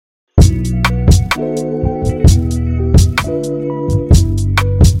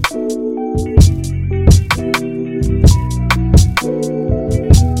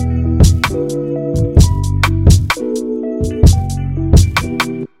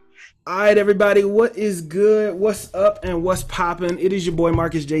All right, everybody, what is good? What's up and what's popping? It is your boy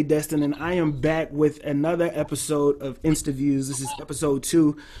Marcus J. Destin, and I am back with another episode of InstaViews. This is episode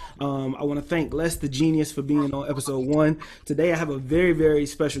two. I want to thank Les the Genius for being on episode one. Today, I have a very, very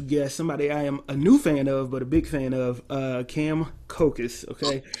special guest, somebody I am a new fan of, but a big fan of, Cam Cocus.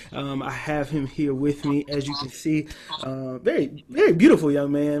 Okay, I have him here with me, as you can see. Very, very beautiful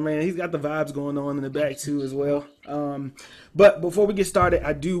young man. Man, he's got the vibes going on in the back too, as well. But before we get started,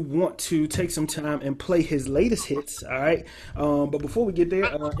 I do want to take some time and play his latest hits. All right. But before we get there,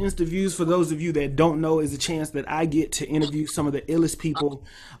 InstaViews, for those of you that don't know, is a chance that I get to interview some of the illest people,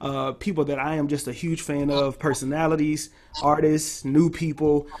 people that I am just a huge fan of, personalities, artists, new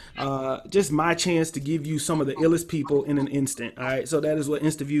people. Just my chance to give you some of the illest people in an instant. All right. So that is what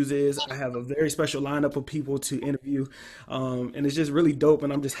InstaViews is. I have a very special lineup of people to interview. And it's just really dope.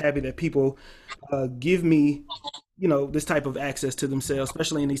 And I'm just happy that people give me this type of access to themselves,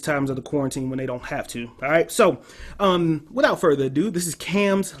 especially in these times of the quarantine when they don't have to. All right. So, without further ado, this is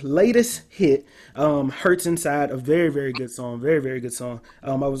Cam's latest hit, Hurts Inside, a very, very good song. Very, very good song.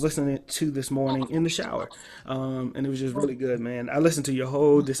 I was listening to this morning in the shower. And it was just really good, man. I listened to your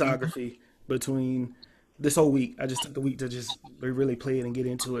whole discography between this whole week. I just took the week to just really play it and get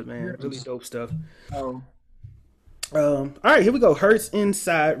into it, man. Really Yes. dope stuff. Oh, All right, here we go. Hurts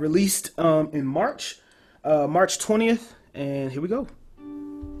Inside, released in March, March 20th, and here we go.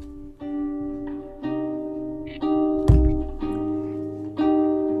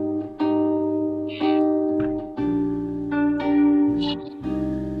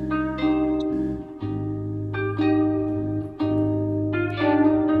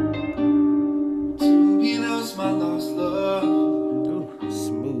 to me that's my lost love. Ooh,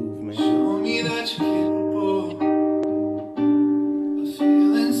 smooth, man. Show me that you're capable of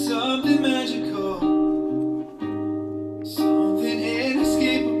feeling something magical, something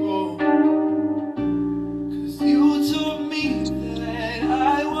inescapable. 'Cause you told me that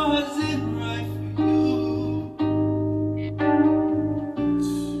I wasn't right for you.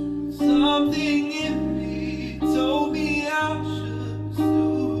 Something in me told me I should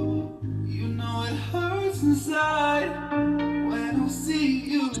pursue. You know it hurts inside when I see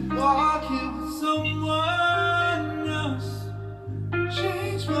you walking with someone else.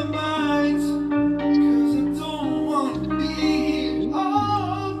 Change my mind, 'cause I don't want to be here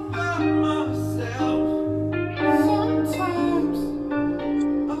all by myself. Sometimes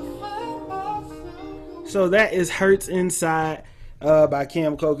I find myself So that is Hurts Inside by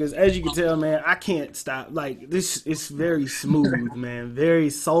Cam Cocus. As you can tell, man, I can't stop. Like, this is very smooth, man. Very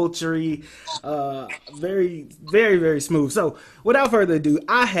sultry, very, very, very smooth. So without further ado,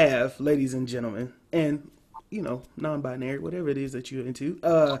 I have, ladies and gentlemen, and non-binary, whatever it is that you're into.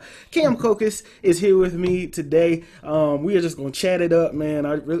 Cam Cocus is here with me today. We are just gonna chat it up, man.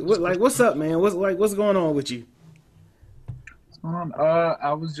 What's up, man? What's going on with you? what's going on.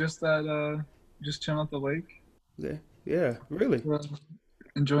 I was just at just chilling at the lake, Yeah, yeah, really. uh,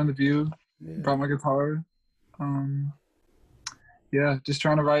 enjoying the view. Yeah. Brought my guitar. Um, yeah, just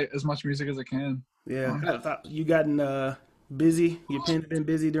trying to write as much music as I can. Yeah, Um, I thought you gotten busy. Your pen's been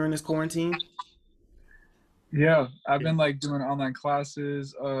busy during this quarantine. yeah, I've Yeah. been like doing online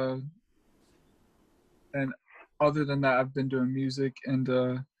classes, and other than that, I've been doing music and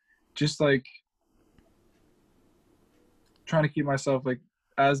just like trying to keep myself like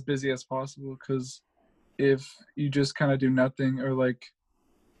as busy as possible. Because if you just kind of do nothing or like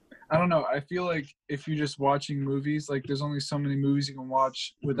I don't know, I feel like if you're just watching movies, like there's only so many movies you can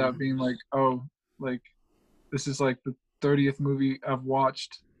watch without Mhm. being like, oh, like this is like the 30th movie I've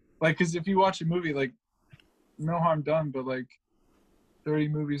watched. Like, because if you watch a movie, like no harm done, but like 30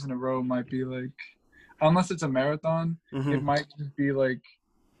 movies in a row might be like, unless it's a marathon, it Mhm. might just be like,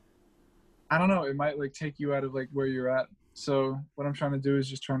 I don't know, it might like take you out of like where you're at. So what I'm trying to do is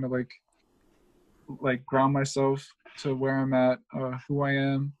just trying to like ground myself to where I'm at, who I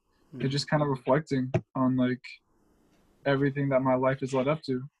am, and Mhm. just kind of reflecting on like everything that my life has led up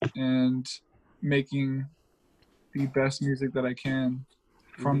to and making the best music that I can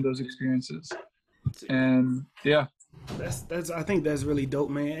from Mhm. those experiences. And yeah, That's I think that's really dope,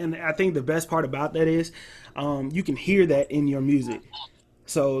 man. And I think the best part about that is, you can hear that in your music.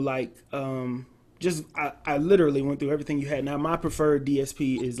 So like, just I literally went through everything you had. Now my preferred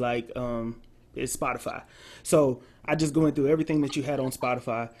DSP is like is Spotify. So I just going through everything that you had on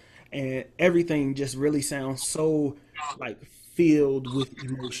Spotify, and everything just really sounds so like filled with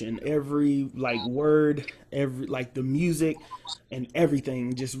emotion. Every like word, every like the music and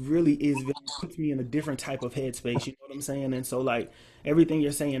everything just really is puts me in a different type of headspace. You know what I'm saying? And so like everything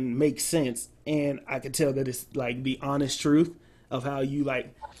you're saying makes sense, and I could tell that it's like the honest truth of how you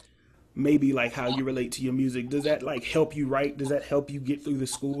like. maybe like how you relate to your music. Does that like help you write? Does that help you get through the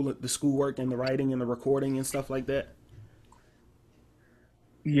schoolwork and the writing and the recording and stuff like that?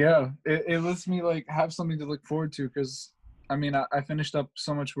 Yeah, it lets me like have something to look forward to because I mean I finished up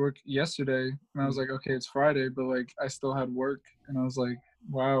so much work yesterday and I was Mm. like, okay, it's Friday, but like I still had work and I was like,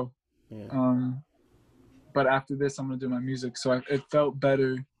 wow. Yeah, Um, but after this, I'm gonna do my music, so it felt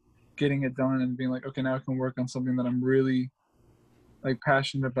better getting it done and being like, okay, now I can work on something that I'm really like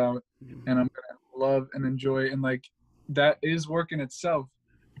passionate about and I'm gonna love and enjoy and like that is work in itself,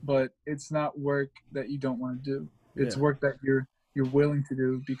 but it's not work that you don't want to do. It's yeah, work that you're willing to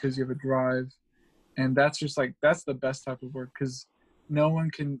do because you have a drive, and that's just like that's the best type of work because no one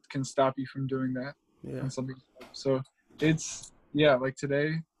can stop you from doing that yeah. on something. So it's yeah, like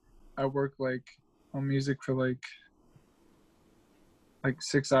today I work like on music for like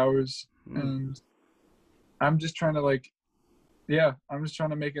 6 hours Mm. and I'm just trying to like yeah, I'm just trying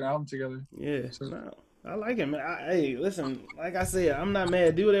to make an album together. Yeah, So no, I like it, man. Hey, listen, like I said, I'm not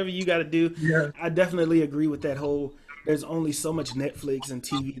mad. Do whatever you got to do. yeah, I definitely agree with that whole. There's only so much Netflix and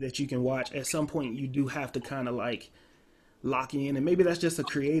TV that you can watch. At some point, you do have to kind of like lock in, and maybe that's just a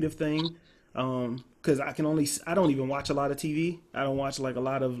creative thing. Because I don't even watch a lot of TV. I don't watch like a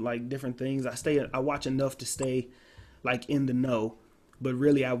lot of like different things. I watch enough to stay like in the know, but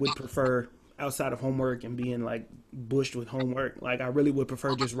really I would prefer outside of homework and being like bushed with homework. Like I really would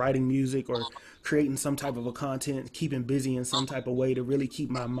prefer just writing music or creating some type of a content, keeping busy in some type of way to really keep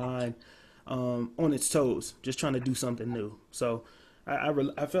my mind on its toes, just trying to do something new. So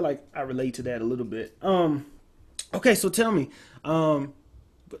I feel like I relate to that a little bit. Okay, so tell me, um,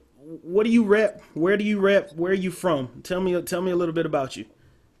 what do you rep? Where do you rep? Where are you from? Tell me a little bit about you.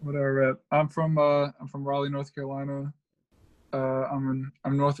 whatever. Rep. I'm from Raleigh, North Carolina.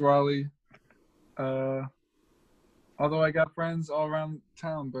 I'm North Raleigh. Uh, although I got friends all around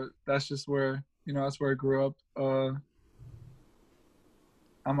town, but that's just where that's where I grew up.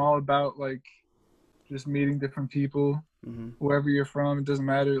 I'm all about like just meeting different people, Hmm. wherever you're from. It doesn't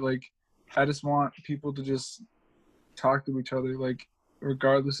matter. Like I just want people to just talk to each other, like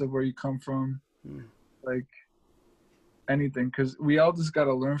regardless of where you come from, like anything, because we all just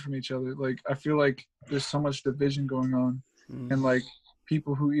gotta learn from each other. Like I feel like there's so much division going on, and like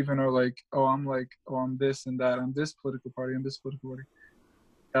people who even are like, oh, I'm this and that, I'm this political party, I'm this political party,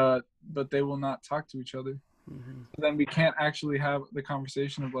 but they will not talk to each other. So then we can't actually have the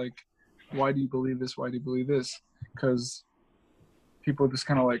conversation of like, why do you believe this? Why do you believe this? Because people are just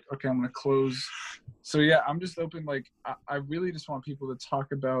kind of like, okay, I'm gonna close. So yeah, I'm just open. Like I really just want people to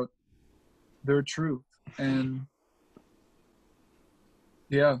talk about their truth, and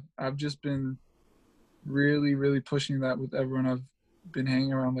yeah, I've just been really, really pushing that with everyone I've been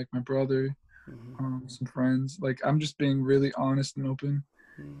hanging around, like my brother, some friends. Like I'm just being really honest and open,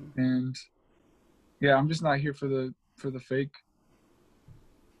 and yeah, I'm just not here for the fake.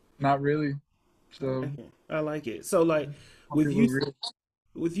 Not really. I So like it. I like it. So like want with people you to real.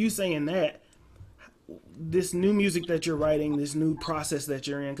 with you saying that, this new music that you're writing, this new process that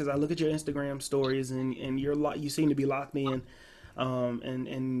you're in, because I look at your Instagram stories and you seem to be locked in,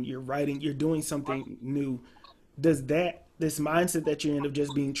 and you're writing, you're doing something new. Does that this mindset that you're in of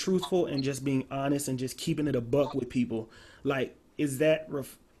just being truthful and just being honest and just keeping it a buck with people, like is that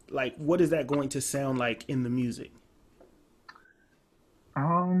like what is that going to sound like in the music?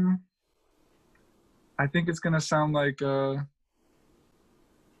 Um, I think it's gonna sound like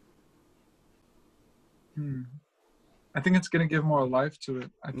hmm, I think it's gonna give more life to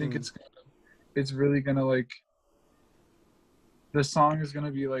it. I think Mm, it's really gonna like the song is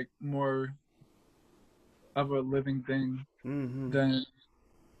gonna be like more of a living thing mm-hmm,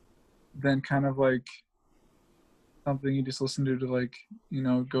 than kind of like something you just listen to like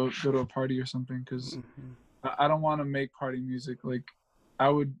go to a party or something. Because mm-hmm, I don't want to make party music. Like I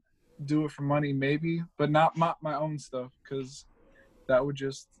would do it for money maybe, but not my own stuff because that would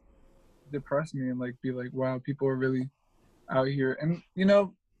just depress me and like be like, wow, people are really out here. And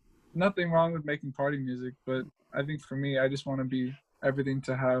nothing wrong with making party music, but I think for me, I just want to be everything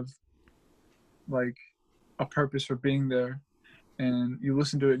to have like a purpose for being there. And you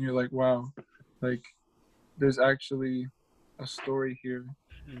listen to it and you're like, wow, like there's actually a story here.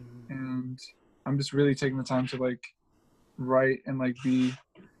 And I'm just really taking the time to like write and like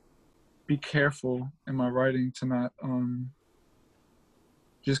be careful in my writing to not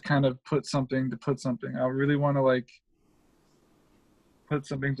just kind of put something to put something. I really want to like put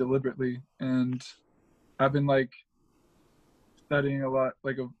something deliberately. And I've been like studying a lot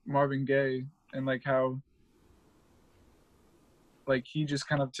like of Marvin Gaye and like how like he just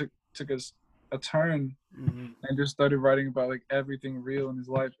kind of took us a turn Hmm. and just started writing about like everything real in his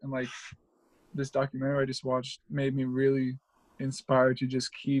life. And like this documentary I just watched made me really inspired to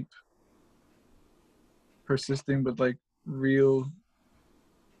just keep persisting with like real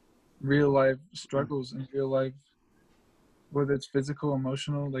real life struggles and real life, whether it's physical,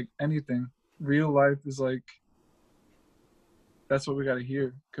 emotional, like anything. Real life is like, that's what we got to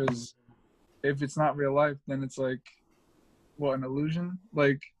hear. Because if it's not real life, then it's like, what, an illusion?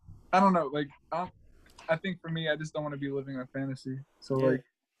 Like, I don't know. Like, I think for me, I just don't want to be living a fantasy. So Yeah. like,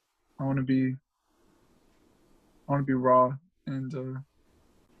 I want to be, raw and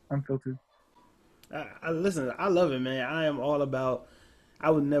unfiltered. I listen. I love it, man. I am all about. I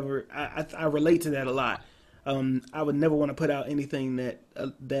would never. I relate to that a lot. I would never want to put out anything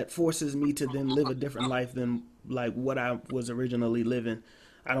that forces me to then live a different life than like what I was originally living.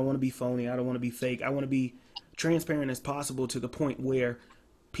 I don't want to be phony. I don't want to be fake. I want to be transparent as possible to the point where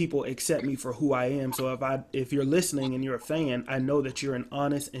people accept me for who I am. So if you're listening and you're a fan, I know that you're an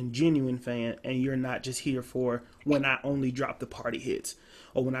honest and genuine fan, and you're not just here for when I only drop the party hits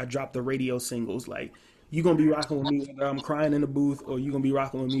or when I drop the radio singles. Like, you're gonna be rocking with me whether I'm crying in the booth, or you're gonna be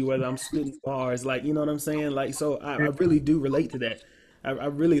rocking with me whether I'm spitting bars. Like, you know what I'm saying? Like, so I really do relate to that. I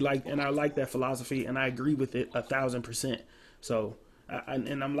really like, and I like that philosophy, and I agree with it 1,000%. So,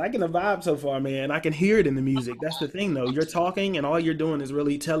 and I'm liking the vibe so far, man. I can hear it in the music. That's the thing, though. You're talking, and all you're doing is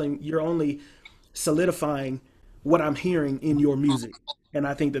really telling. You're only solidifying what I'm hearing in your music, and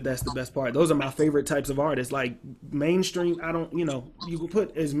I think that that's the best part. Those are my favorite types of artists. Like mainstream, I don't. You can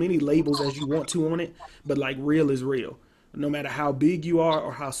put as many labels as you want to on it, but like real is real. No matter how big you are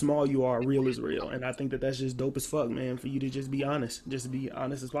or how small you are, real is real. And I think that that's just dope as fuck, man. For you to just be honest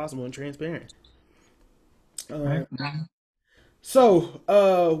as possible and transparent. Uh, Right? So,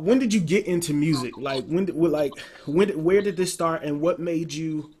 when did you get into music? Like, where did this start, and what made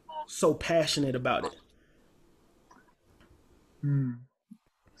you so passionate about it? Hmm.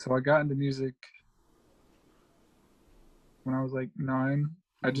 So I got into music when I was like 9.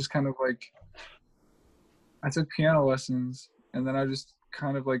 I Mhm. just kind of like, I took piano lessons and then I just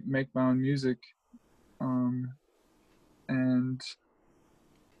kind of like make my own music, um, and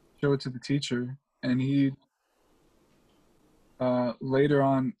show it to the teacher. And he, later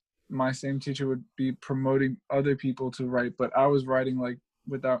on, my same teacher would be promoting other people to write, but I was writing like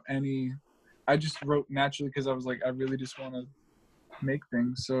without any, I just wrote naturally because I was like, I really just want to make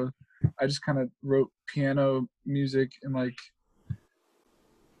things. So I just kind of wrote piano music and like,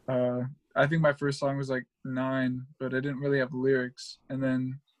 uh, I think my first song was like 9, but I didn't really have lyrics. And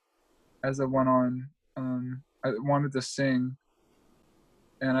then as I went on, I wanted to sing,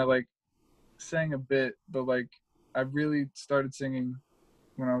 and I like sang a bit, but like I really started singing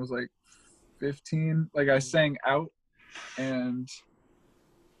when I was like 15. Like I sang out, and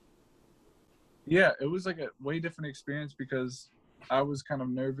yeah, it was like a way different experience because I was kind of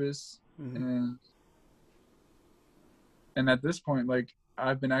nervous, Mhm. and at this point, like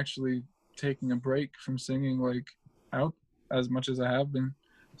I've been actually taking a break from singing like out as much as I have been.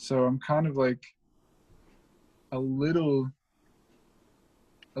 So I'm kind of like a little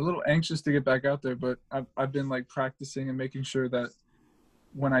anxious to get back out there, but I've been like practicing and making sure that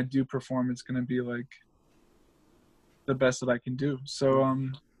when I do perform, it's gonna be like the best that I can do. So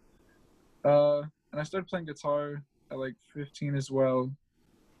and I started playing guitar at like 15 as well,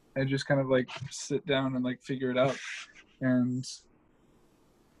 and just kind of like sit down and like figure it out. And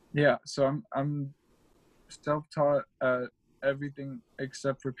yeah, so I'm self-taught at everything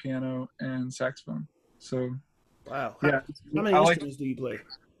except for piano and saxophone. So Wow. yeah, How many I like, instruments do you play?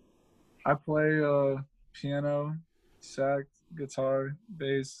 I play piano, sax, guitar,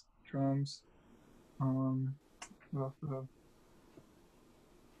 bass, drums. Um, what else do I have?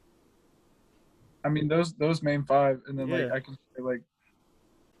 I mean those main 5, and then like Yeah. I can play like,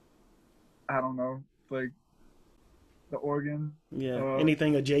 I don't know, like the organ, Yeah. uh,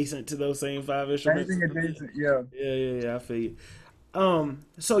 Anything adjacent to those same five instruments? anything adjacent. Yeah. Yeah, yeah, yeah. I feel you.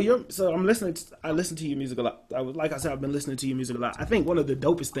 So I'm listening. I listen to your music a lot. Like I said, I've been listening to your music a lot. I think one of the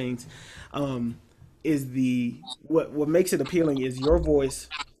dopest things, um, is what makes it appealing is your voice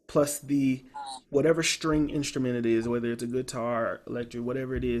plus the whatever string instrument it is, whether it's a guitar, electric,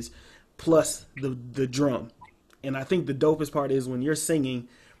 whatever it is, plus the drum. And I think the dopest part is when you're singing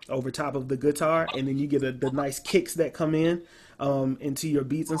over top of the guitar, and then you get the nice kicks that come in, into your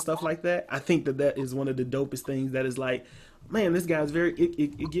beats and stuff like that. I think that is one of the dopest things. That is like, man, this guy's very.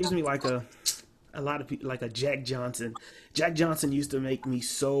 It gives me like a lot of people like a Jack Johnson. Jack Johnson used to make me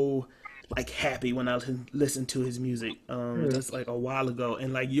so like happy when I listened to his music. Yeah. Just like a while ago,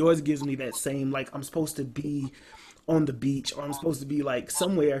 and like yours gives me that same like I'm supposed to be on the beach, or I'm supposed to be like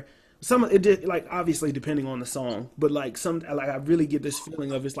somewhere some it did, like obviously depending on the song, but like some like I really get this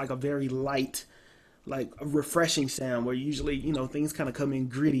feeling of it's like a very light, like a refreshing sound where usually things kind of come in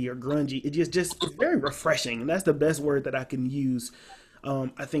gritty or grungy. It just it's very refreshing, and that's the best word that I can use.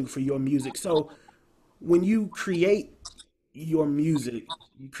 I think for your music. So when you create your music,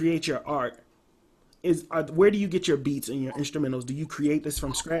 you create your art. Where do you get your beats and your instrumentals? Do you create this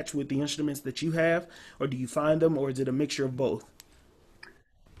from scratch with the instruments that you have, or do you find them, or is it a mixture of both?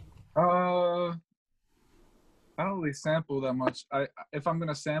 Uh, I don't really sample that much. If I'm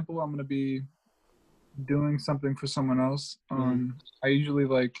gonna sample, I'm gonna be doing something for someone else. Mm-hmm. I usually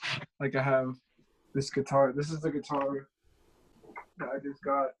like I have this guitar. This is the guitar that I just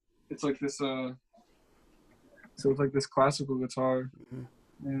got. It's like this so it's like this classical guitar,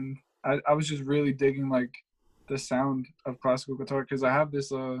 and I was just really digging like the sound of classical guitar because I have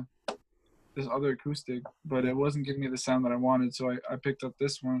this other acoustic, but it wasn't giving me the sound that I wanted, so I picked up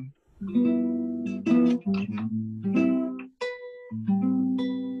this one.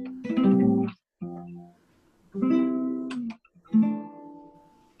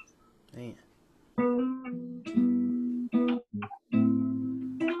 Man.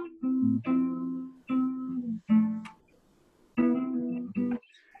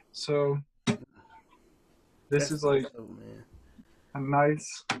 So this That's is like dope, man. a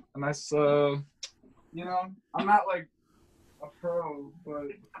nice I'm not like a pro, but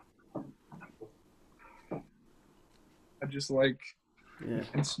I just like Yeah.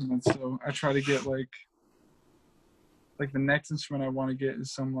 instruments, so I try to get like the next instrument I want to get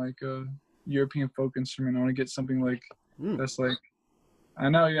is some like European folk instrument. I want to get something like Mm. that's like I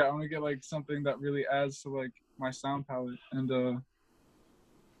know, yeah, I want to get like something that really adds to like my sound palette, and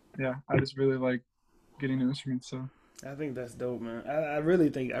yeah, I just really like getting new instruments. So I think that's dope, man. I really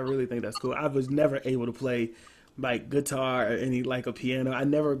think that's cool. I was never able to play like guitar or any like a piano. I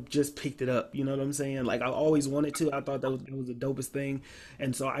never just picked it up. You know what I'm saying? Like I always wanted to. I thought that was the dopest thing,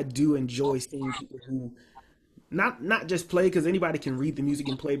 and so I do enjoy seeing people who not just play because anybody can read the music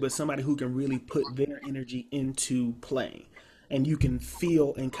and play, but somebody who can really put their energy into playing. And you can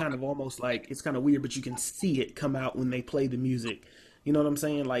feel and kind of almost like it's kind of weird, but you can see it come out when they play the music. You know what I'm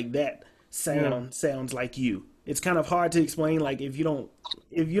saying? Like that yeah, sound sounds like you. It's kind of hard to explain. Like if you don't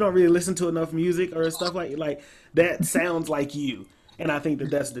really listen to enough music or stuff like that sounds like you. And I think that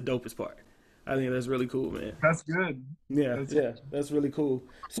that's the dopest part. I think that's really cool, man. that's good. Yeah, That's yeah, that's really cool.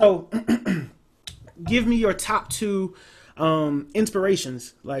 So give me your top two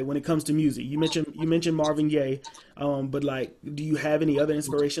inspirations like when it comes to music. You mentioned Marvin Gaye, but like do you have any other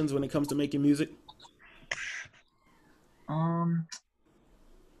inspirations when it comes to making music? um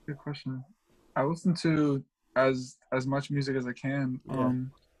good question. I listen to as much music as I can. Yeah.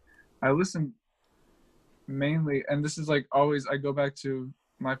 I listen mainly, and this is like always I go back to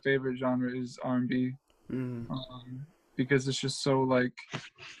my favorite genre is R&B, Mm, because it's just so like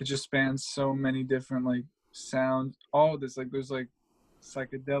it just spans so many different like sounds. All of this like there's like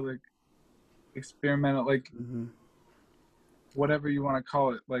psychedelic, experimental, like mm-hmm. whatever you want to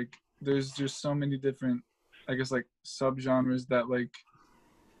call it. Like there's just so many different, I guess like subgenres that like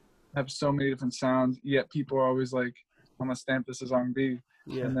have so many different sounds. Yet people are always like, I'm gonna stamp this as R&B,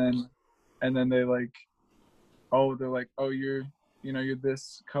 Yeah. and then they like, oh, they're like, oh, you're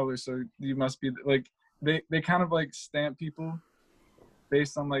this color, so you must be like, they kind of like stamp people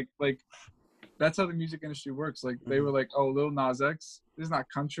based on like that's how the music industry works. Like they Mm-hmm. were like, oh, Lil Nas X, this is not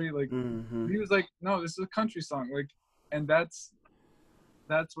country. Like Mm-hmm. he was like, no, this is a country song. Like, and that's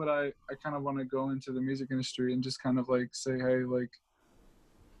what I kind of want to go into the music industry and just kind of like say, hey, like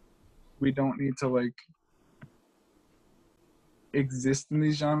we don't need to like exist in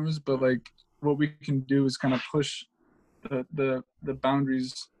these genres, but like what we can do is kind of push the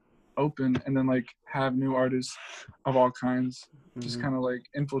boundaries open, and then like have new artists of all kinds just Mm-hmm. kind of like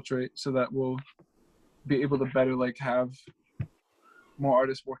infiltrate, so that we'll be able to better like have more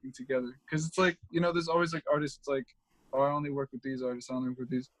artists working together. Because it's like, there's always like artists like, oh, I only work with these artists, I only work with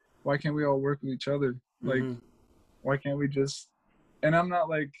these. Why can't we all work with each other? Like, Mm-hmm. why can't we just, and I'm not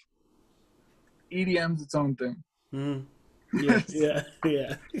like, EDM's its own thing. Mm-hmm. Yeah, yeah,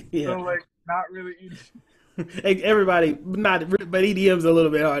 yeah, So yeah. like not really Hey, everybody, not but EDM's a little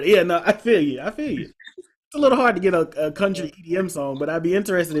bit hard. Yeah, no, I feel you. I feel you. It's a little hard to get a country EDM song, but I'd be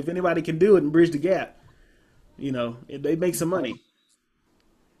interested if anybody can do it and bridge the gap. They make some money.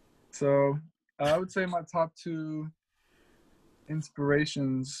 So I would say my top two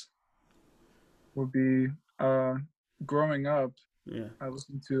inspirations would be uh growing up, Yeah. I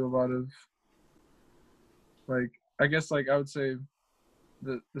listened to a lot of like, I guess like I would say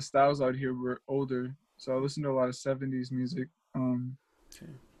the styles out here were older. So I listened to a lot of 70s music.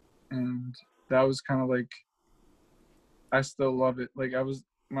 Okay. and that was kind of like, I still love it. Like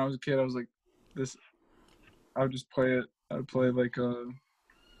when I was a kid, I was like, this. I would just play it. I would play like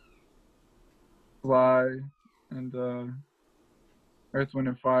Fly and Earth, Wind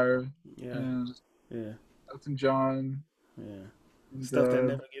and Fire Yeah, and yeah, Elton John yeah. and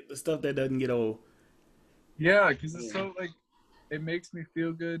The stuff that doesn't get old. yeah, because it's Yeah, so like it makes me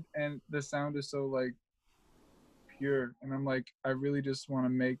feel good and the sound is so like pure and I'm like I really just want to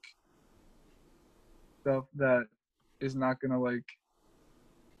make stuff that is not gonna like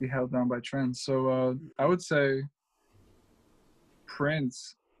be held down by trends. So I would say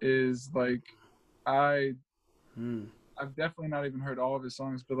Prince is like I mm. I've definitely not even heard all of his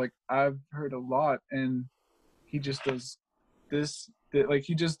songs, but like I've heard a lot, and he just does like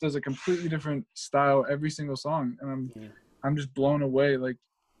he just does a completely different style every single song, and Yeah. I'm just blown away like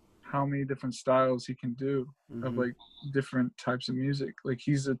how many different styles he can do of Mm-hmm. like different types of music. Like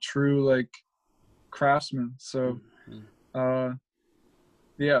he's a true like craftsman. So Mm-hmm. uh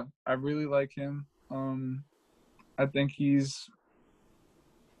yeah, I really like him. I think he's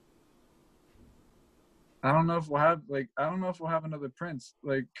I don't know if we'll have another Prince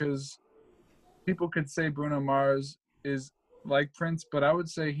like because people could say Bruno Mars is like Prince, but I would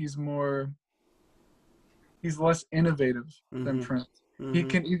say he's less innovative than Mm-hmm. Prince.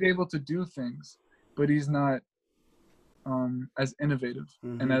 Mm-hmm. He's able to do things, but he's not as innovative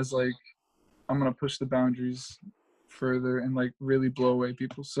and Mm-hmm. as like I'm gonna push the boundaries further and like really blow away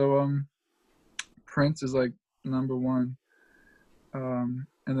people. So Prince is like number one.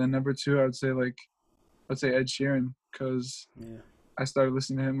 And then number two I'd say Ed Sheeran because Yeah. I started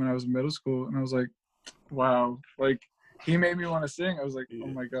listening to him when I was in middle school and I was like, wow, like he made me want to sing. I was like, oh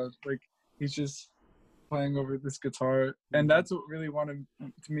Yeah. my god, like he's just playing over this guitar, and Mm-hmm. that's what really wanted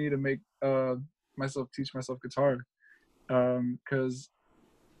to me to make myself teach myself guitar, because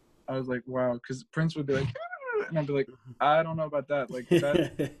I was like, wow, because Prince would be like, and I'd be like, I don't know about that, like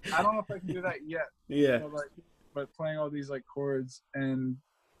that, I don't know if I can do that yet, Yeah. but like, but playing all these like chords and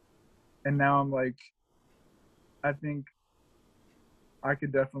now I'm like, I think I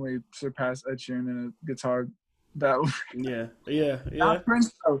could definitely surpass Ed Sheeran in a guitar battle. Yeah. Yeah. Yeah. Not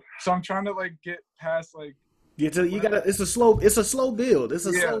Prince though. So I'm trying to like get past like You whatever. gotta. It's a slow build. It's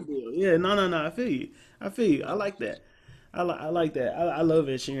a Yeah. slow build. Yeah. No. No. No. I feel you. I feel you. I like that. I like that. I love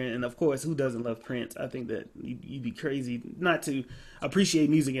Ed Sheeran, and of course, who doesn't love Prince? I think that you'd be crazy not to appreciate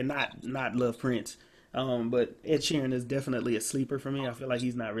music and not love Prince. But Ed Sheeran is definitely a sleeper for me. I feel like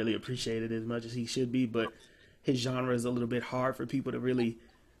he's not really appreciated as much as he should be, but his genre is a little bit hard for people to really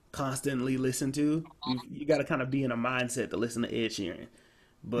constantly listen to. You got to kind of be in a mindset to listen to Ed Sheeran.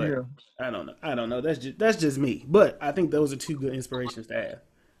 But Yeah. I don't know. I don't know. That's just me. But I think those are two good inspirations to have.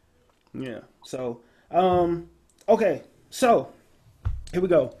 Yeah. So, okay. So here we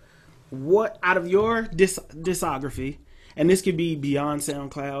go. What out of your discography, and this could be beyond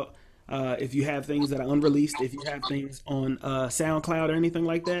SoundCloud, if you have things that are unreleased, if you have things on SoundCloud or anything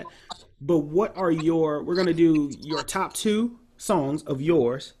like that. But what are your? We're gonna do your top two songs of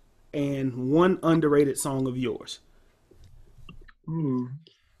yours and one underrated song of yours. Ooh.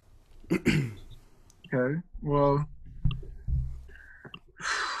 Okay. Well,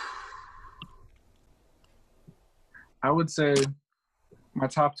 I would say my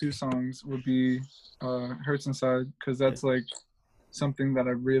top two songs would be "Hurts Inside" because Yeah. that's like something that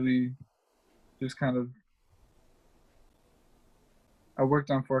I really just kind of I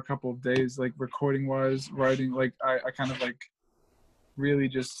worked on for a couple of days, like recording wise, writing. Like I kind of like really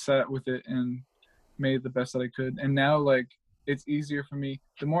just sat with it and made the best that I could. And now like it's easier for me.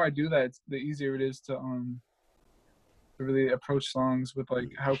 The more I do that, the easier it is to really approach songs with like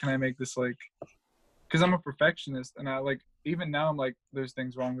how can I make this like because I'm a perfectionist and I like even now I'm like there's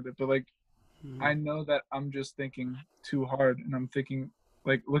things wrong with it, but like Mm-hmm. I know that I'm just thinking too hard and I'm thinking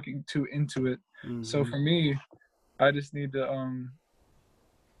like looking too into it. So Mm-hmm. for me, I just need to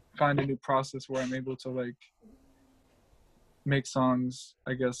find a new process where I'm able to like make songs,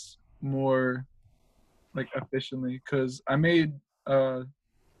 I guess, more like efficiently because I made uh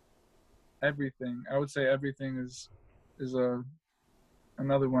everything. I would say everything is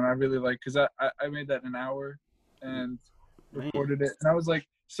another one I really like because I made that in an hour and Man. recorded it and I was like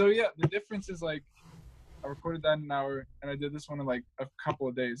so yeah the difference is like I recorded that in an hour and I did this one in like a couple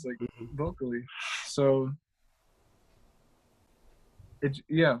of days like vocally so it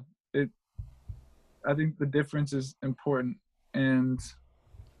yeah it I think the difference is important and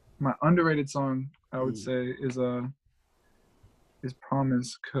my underrated song I would Mm-hmm. say is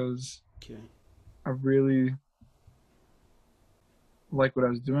Promise because Okay. I really like what I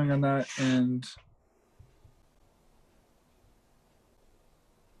was doing on that and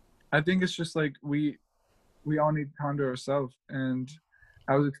I think it's just like we all need time to ourselves, and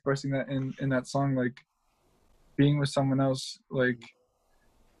I was expressing that in that song, like being with someone else, like,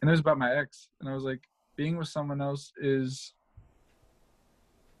 and it was about my ex, and I was like, being with someone else is,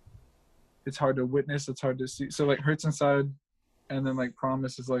 it's hard to witness, it's hard to see. So like Hurts Inside and then like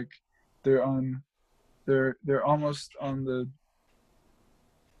Promise is like they're almost on the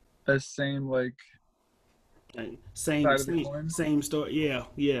same like Same side of the coin. same story. Yeah,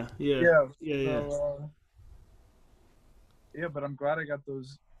 yeah, yeah, Yeah. yeah, yeah. So yeah, but I'm glad I got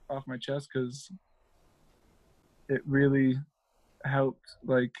those off my chest because it really helped,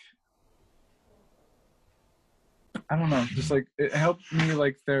 like, I don't know, just like it helped me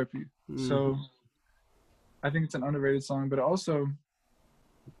like therapy. So I think it's an underrated song, but also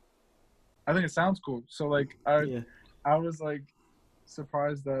I think it sounds cool. So like I was like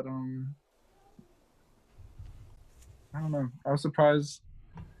surprised that I don't know. I was surprised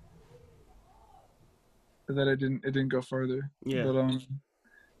that it didn't go further. Yeah. But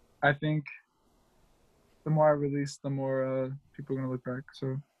I think the more I release, the more people are gonna look back.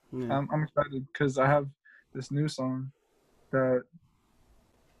 So Yeah. I'm excited because I have this new song that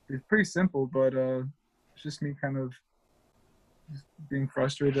is pretty simple, but it's just me kind of just being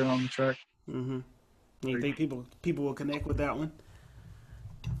frustrated on the track. You think people will connect with that one?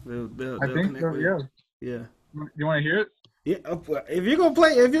 I They'll think connect so. with Yeah. it. Yeah. You want to hear it? Yeah. If you're gonna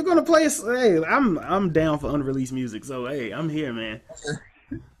play, hey, I'm down for unreleased music. So hey, I'm here, man.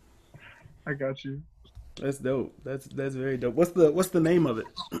 I got you. That's dope. That's very dope. What's the name of it?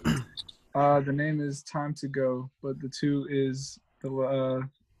 The name is Time to Go, but the 2 is the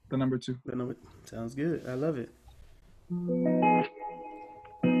number 2. The number sounds good. I love it.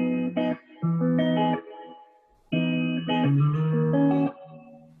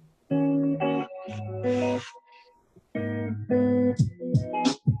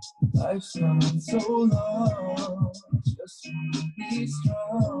 Life's gone so long, just wanna be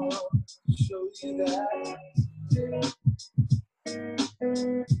strong, show you that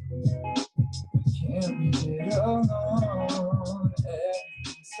can't be it alone,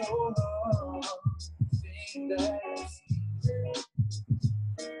 everything so long, think that's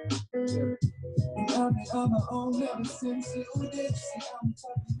and I've been on my own ever since you did. See, I'm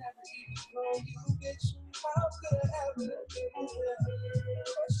talking never even know you, bitch. How could I ever let you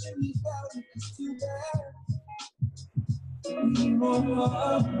question me about it? It's too bad. Need more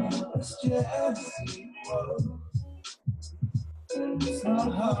heartbreaks, jealousy, whoa. It's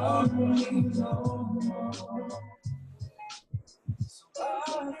not hard for me no more. So I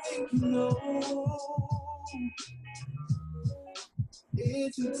think you know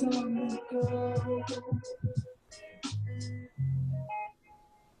it's your time to go.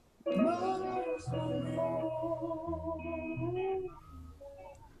 Miles from home,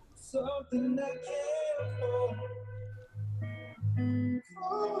 something I can't hold.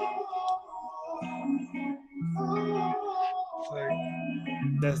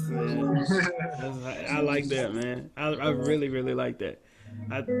 I like that, man. I really really like that.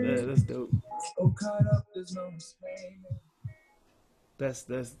 That's dope. So caught up, there's no explaining. That's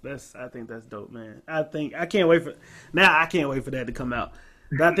I think that's dope, man. I can't wait for now. I can't wait for that to come out.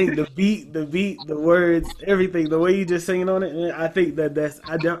 I think the words, everything, the way you just singing on it, man, I think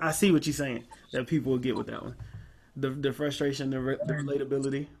I see what you're saying. That people will get with that one. The frustration, the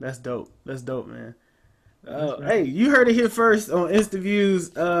relatability. That's dope. That's dope, man. Hey, you heard it here first on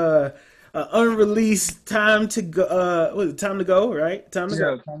InstaViews. Unreleased Time to Go. Time to Go, right? Time to Yeah,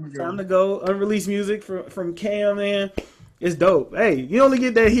 Go. time to go. Time to Go. Unreleased music from Cam, man. It's dope. Hey, you only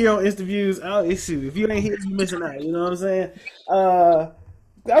get that here on InstaViews. If you ain't here, you missing out. You know what I'm saying?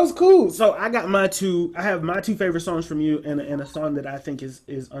 That was cool. So I got my two. I have my two favorite songs from you, and a song that I think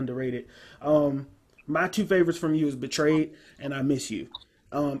is underrated. My two favorites from you is "Betrayed" and "I Miss You."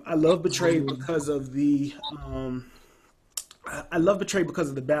 I love "Betrayed" because of the I love "Betrayed" because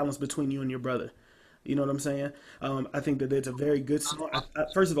of the balance between you and your brother. You know what I'm saying? I think that it's a very good song.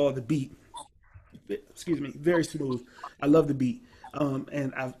 First of all, the beat, excuse me, very smooth. I love the beat,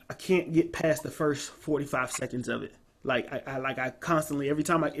 and I can't get past the first 45 seconds of it. I constantly, every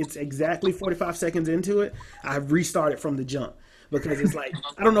time it's exactly 45 seconds into it, I restart it from the jump because it's like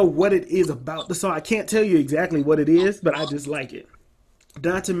I don't know what it is about the song. I can't tell you exactly what it is, but I just like it.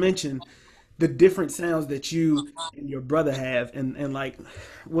 Not to mention the different sounds that you and your brother have, and like,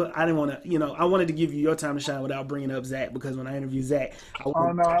 well, I didn't want to, I wanted to give you your time to shine without bringing up Zach because when I interviewed Zach, I Oh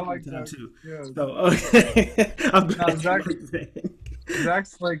wanted no, to I take like your time that. too. Yeah. So I'm No, glad you Zach, like that.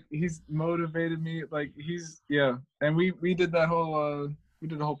 Zach's like he's motivated me. Like he's yeah, and we did that whole we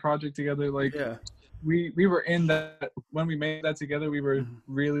did the whole project together. Like Yeah, we were in that when we made that together. We were Mhm.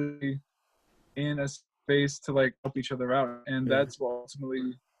 really in a space to like help each other out, and Yeah, that's what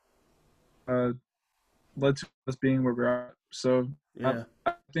ultimately uh, led to us being where we're at. So I, yeah.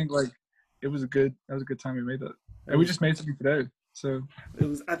 I think like that was a good time we made that, It and we was. just made something today. So It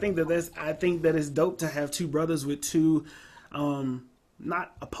was. I think that it's dope to have two brothers with two, um,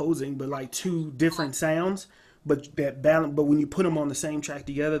 not opposing, but like two different sounds, but that balance. But when you put them on the same track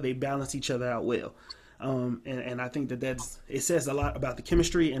together, they balance each other out well. And I think that it says a lot about the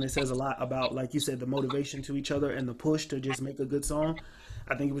chemistry, and it says a lot about, like you said, the motivation to each other and the push to just make a good song.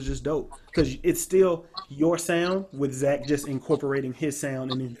 I think it was just dope because it's still your sound with Zach just incorporating his sound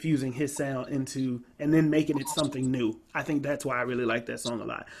and infusing his sound into, and then making it something new. I think that's why I really like that song a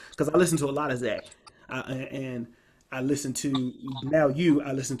lot because I listen to a lot of Zach, and I listen to now you.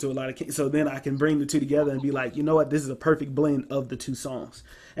 I listen to a lot of so then I can bring the two together and be like, you know what, this is a perfect blend of the two songs.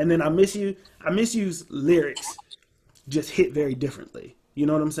 And then I miss you. I miss you's lyrics just hit very differently. You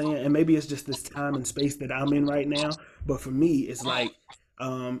know what I'm saying? And maybe it's just this time and space that I'm in right now. But for me, it's like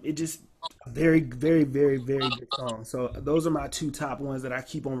it just a very, very, very, very good song. So those are my two top ones that I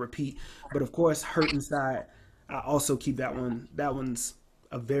keep on repeat. But of course, Hurt Inside, I also keep that one. That one's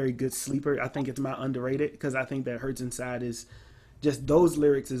a very good sleeper. I think it's my underrated because I think that Hurts Inside is just those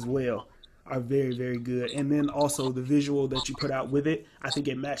lyrics as well are very, very good. And then also the visual that you put out with it, I think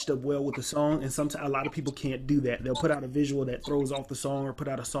it matched up well with the song. And sometimes a lot of people can't do that. They'll put out a visual that throws off the song or put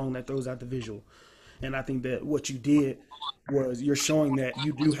out a song that throws out the visual. And I think that what you did was you're showing that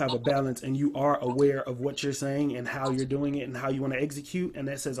you do have a balance and you are aware of what you're saying and how you're doing it and how you want to execute. And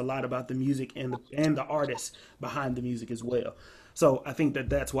that says a lot about the music and the artists behind the music as well. So I think that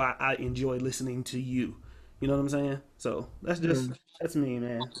that's why I enjoy listening to you. You know what I'm saying? So um, that's me,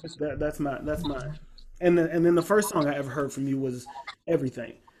 man. That's my. And then the first song I ever heard from you was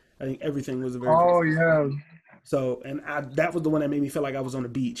Everything. I think Everything was the very first oh song I heard. yeah, So, and that was the one that made me feel like I was on the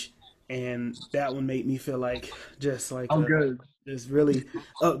beach, and that one made me feel like just like I'm a good. just really,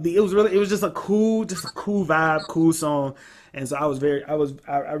 it was just a cool vibe, cool song, and so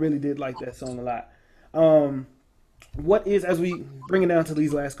I really did like that song a lot. Um, what is as we bring it down to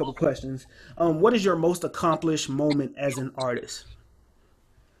these last couple questions? What is your most accomplished moment as an artist?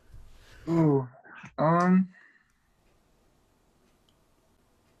 Ooh, um,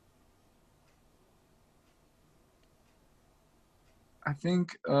 I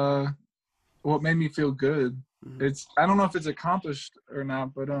think what made me feel good. Mhm. It's I don't know if it's accomplished or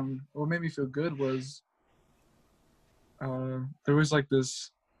not, but what made me feel good was there was like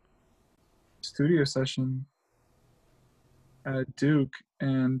this studio session at Duke,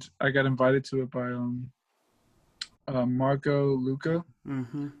 and I got invited to it by Marco Luca,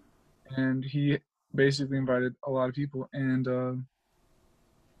 Mhm. and he basically invited a lot of people, and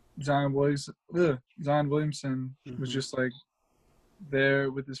Zion Williamson was Mhm. just like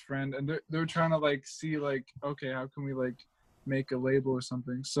there with his friend, and they were trying to like see like, okay, how can we like make a label or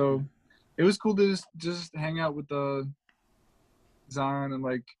something. So it was cool to just hang out with Zion, and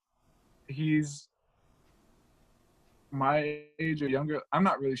like he's my age or younger. I'm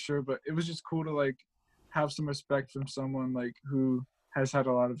not really sure, but it was just cool to like have some respect from someone like who has had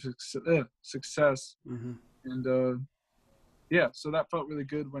a lot of success. Mhm. And yeah, so that felt really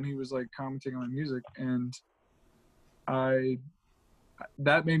good when he was like commenting on my music, and I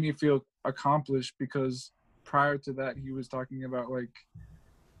that made me feel accomplished because prior to that he was talking about like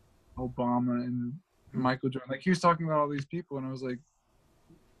Obama and Mhm. Michael Jordan. Like he was talking about all these people, and I was like,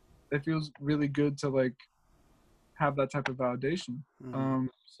 it feels really good to like have that type of validation. Mhm.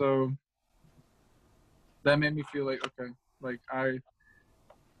 So that made me feel like okay, like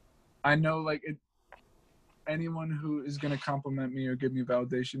I know like anyone who is gonna compliment me or give me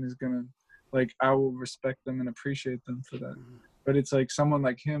validation is gonna like I will respect them and appreciate them for that. But it's like someone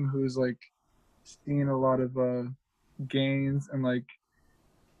like him who's like seen a lot of gains and like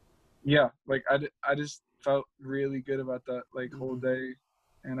yeah, like I just felt really good about that like whole Mhm. day,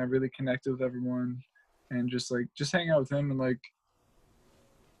 and I really connected with everyone, and just hang out with him, and like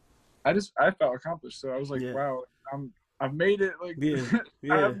I felt accomplished. So I was like, Yeah. wow, I've made it. Like Yeah.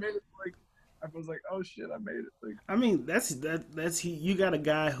 Yeah. I've made it. Like I was like, oh shit, I made it. Like I mean, that's he. You got a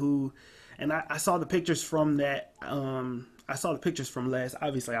guy who, and I saw the pictures from that. I saw the pictures from last.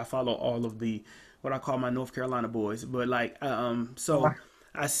 Obviously, I follow all of the what I call my North Carolina boys, but like, so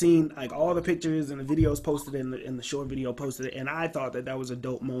I seen like all the pictures and the videos posted in the short video posted, and I thought that that was a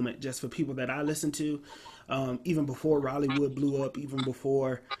dope moment just for people that I listen to, even before Riley Wood blew up, even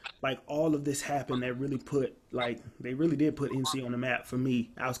before like all of this happened that really put like they really did put NC on the map for me.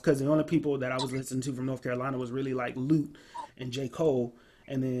 I was because the only people that I was listening to from North Carolina was really like Lute and J. Cole.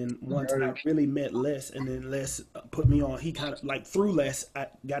 And then once I Right. really met Les, and then Les put me on, he kind of like through Les, I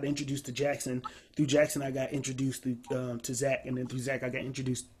got introduced to Jackson. Through Jackson, I got introduced to Zach, and then through Zach, I got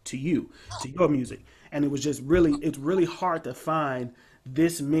introduced to you, to your music. And it was just really, it's really hard to find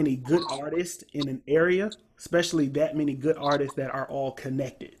this many good artists in an area, especially that many good artists that are all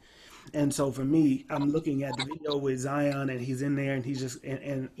connected. And so for me, I'm looking at the video with Zion, and he's in there, and he's just,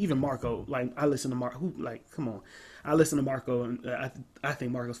 and even Marco. Like I listen to Marco, who like, come on, I listen to Marco, and I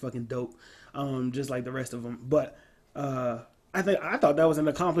think Marco's fucking dope, just like the rest of them. But I thought that was an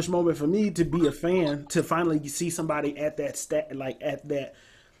accomplished moment for me to be a fan, to finally see somebody at that like at that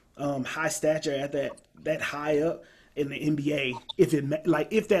high stature, at that high up in the NBA. If it like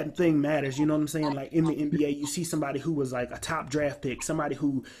if that thing matters, you know what I'm saying? Like in the NBA, you see somebody who was like a top draft pick, somebody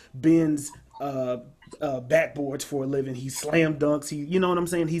who bends backboards for a living. He slam dunks. You know what I'm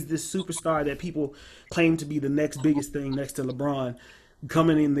saying? He's this superstar that people claim to be the next biggest thing next to LeBron,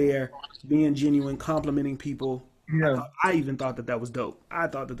 coming in there, being genuine, complimenting people. Yeah. I even thought that was dope. I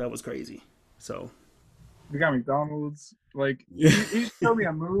thought that was crazy. So We got McDonald's. Like yeah. he showed me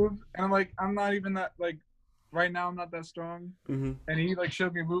a move, and I'm like, I'm not even that like. Right now, I'm not that strong, Hmm. and he like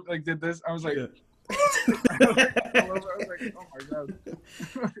showed me a move, like did this. I was like, Yeah. I was like, oh my god.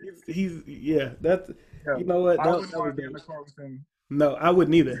 he's yeah. That's Yeah, you know what I wouldn't that was want to be in dope. the car with him. No, I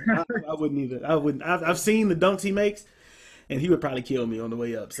wouldn't either. I wouldn't either. I wouldn't. I've seen the dunks he makes, and he would probably kill me on the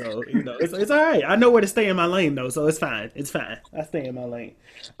way up. So it's all right. I know where to stay in my lane though, so it's fine. It's fine. I stay in my lane.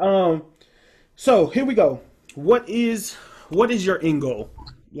 Um, so here we go. What is your end goal?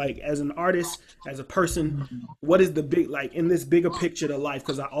 Like as an artist, as a person, what is the big like in this bigger picture to life?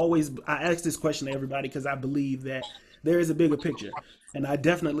 Because I ask this question to everybody because I believe that there is a bigger picture, and I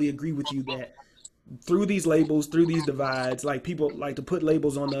definitely agree with you that through these labels, through these divides, like people like to put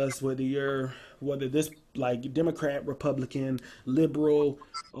labels on us, whether this like Democrat, Republican, liberal,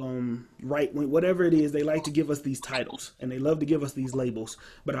 right wing, whatever it is, they like to give us these titles and they love to give us these labels.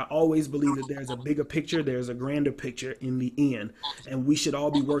 But I always believe that there's a bigger picture, there's a grander picture in the end, and we should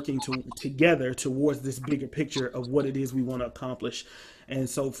all be working together towards this bigger picture of what it is we want to accomplish. And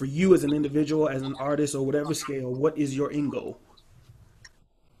so, for you as an individual, as an artist, or whatever scale, what is your end goal?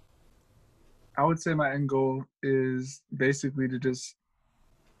 I would say my end goal is basically to just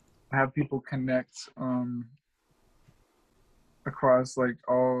have people connect across like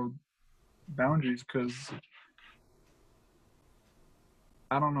all boundaries, because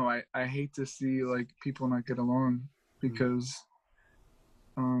I don't know, I hate to see like people not get along, because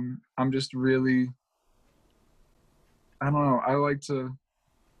I'm just really, I don't know, I like to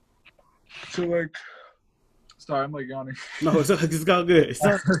like, sorry, I'm like yawning. No, it's all good. It's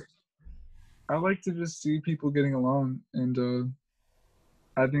all, I like to just see people getting along, and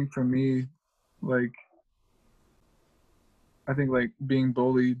I think for me, like I think like being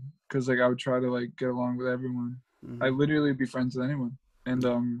bullied, because like I would try to like get along with everyone. I mhm. literally be friends with anyone, and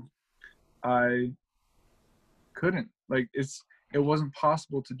I couldn't. Like it wasn't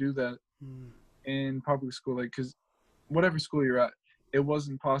possible to do that Mm, in public school, like because whatever school you're at, it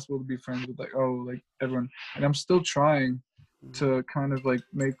wasn't possible to be friends with like like everyone. And I'm still trying mm, to kind of like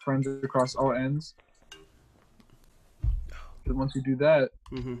make friends across all ends. Because once you do that,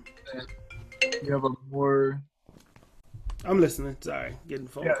 mhm. then you have a more I'm listening. Sorry, getting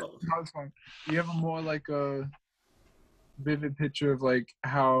phone yeah, calls. no, it's fine. You have a more like a vivid picture of like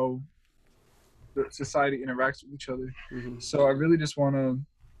how the society interacts with each other. Hmm. So I really just want to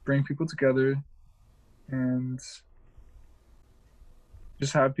bring people together and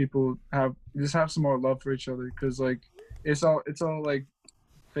just have people have some more love for each other, because like it's all like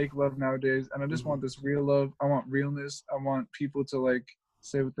fake love nowadays, and I just Hmm. want this real love. I want realness. I want people to like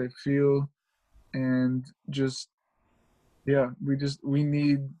say what they feel, and just yeah, we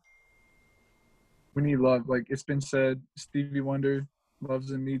need love. Like it's been said, Stevie Wonder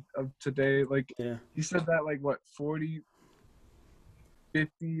loves in me of today. Like Yeah, he said that like what 40,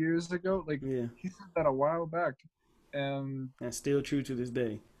 50 years ago. Like yeah, he said that a while back, and and still true to this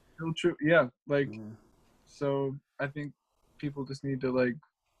day. still true. Yeah, like Yeah, so I think people just need to like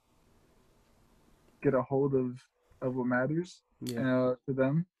get a hold of what matters yeah, to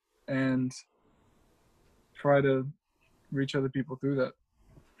them, and try to reach other people through that.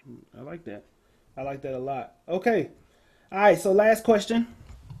 I like that. I like that a lot. Okay, all right. So last question.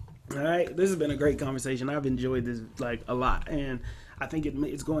 All right, this has been a great conversation. I've enjoyed this like a lot, and I think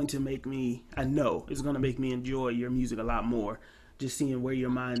it's going to make me. I know it's going to make me enjoy your music a lot more. Just seeing where your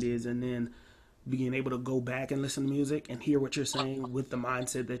mind is, and then being able to go back and listen to music and hear what you're saying with the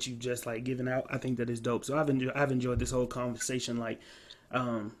mindset that you just like given out. I think that is dope. So I've enjoyed this whole conversation like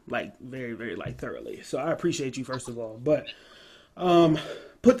very very like thoroughly. So I appreciate you first of all, but Um,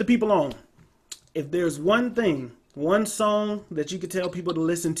 put the people on. If there's one thing, one song that you could tell people to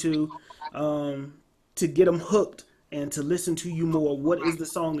listen to get them hooked and to listen to you more, what is the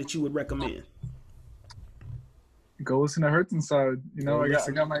song that you would recommend? Go listen to Hurts Inside. You Go know, I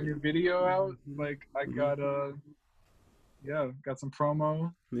listen. got my new video out. Mhm. Like I Mhm. got yeah, got some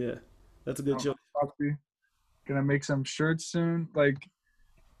promo. Yeah, that's a good I'm choice. probably gonna make some shirts soon. Like,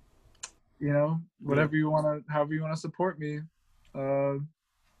 you know, Yeah, whatever you wanna, however you wanna support me, uh,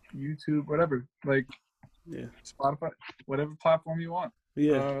 YouTube, whatever, like yeah, Spotify, whatever platform you want.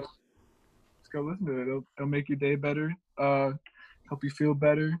 yeah. Just go listen to it. It'll make your day better. Help you feel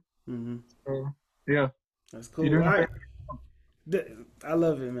better. Hmm. So yeah, That's you're cool. doing All a right. favor. I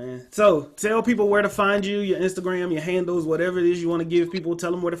love it, man. So tell people where to find you, your Instagram, your handles, whatever it is you want to give people.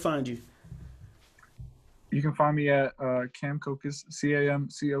 Tell them where to find you. You can find me at Cam Cocas,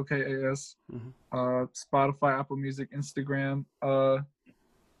 CamCokas, Hmm. Spotify, Apple Music, Instagram,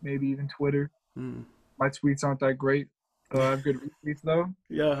 maybe even Twitter. Hmm. My tweets aren't that great. I have good retweets though.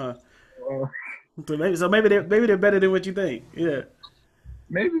 Yeah, huh? Uh, So maybe they're better than what you think. Yeah.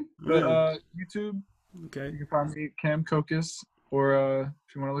 maybe, but Mm. YouTube, Okay. you can find me Cam Cocas, or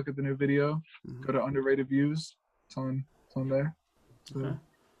if you want to look at the new video, Hmm. go to Underrated Views. It's on there. Okay.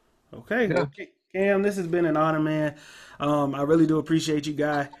 So Okay. yeah, Well, Cam, this has been an honor, man. I really do appreciate you,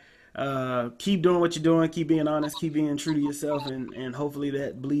 guy. Keep doing what you're doing. Keep being honest. Keep being true to yourself, and hopefully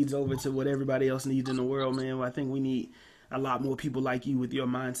that bleeds over to what everybody else needs in the world, man. I think we need a lot more people like you with your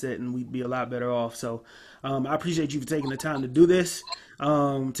mindset, and we'd be a lot better off. So, I appreciate you for taking the time to do this.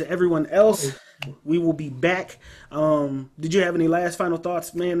 To everyone else, we will be back. Did you have any last final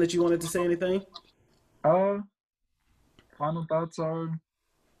thoughts, man, that you wanted to say anything? uh, final thoughts are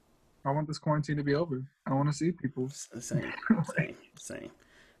I want this quarantine to be over. I want to see people. Same, same, same,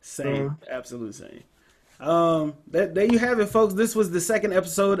 same, So absolute same. There you have it, folks. This was the second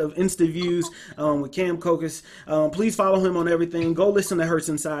episode of Insta Views with Cam Cocas. Please follow him on everything. Go listen to Hurts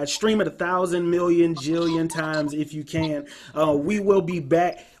Inside. Stream it 1,000,000,000,000,000 times if you can. We will be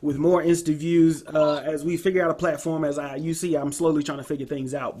back with more Insta Views as we figure out a platform. You see, I'm slowly trying to figure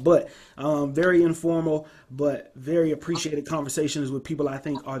things out, but very informal, but very appreciated conversations with people I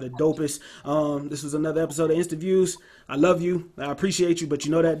think are the dopest. This was another episode of Insta Views. I love you. I appreciate you, but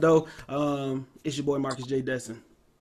you know that though. It's your boy Marcus J. Destin.